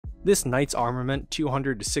This Knight's Armament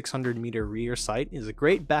 200 to 600 meter rear sight is a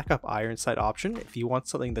great backup iron sight option if you want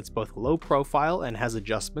something that's both low profile and has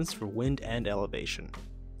adjustments for wind and elevation.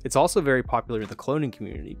 It's also very popular in the cloning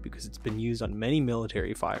community because it's been used on many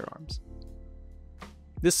military firearms.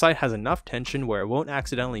 This sight has enough tension where it won't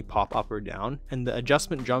accidentally pop up or down, and the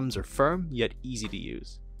adjustment drums are firm yet easy to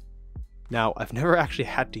use. Now, I've never actually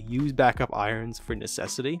had to use backup irons for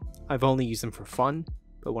necessity, I've only used them for fun,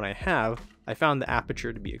 but when I have, I found the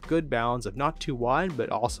aperture to be a good balance of not too wide but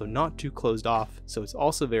also not too closed off, so it's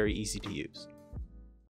also very easy to use.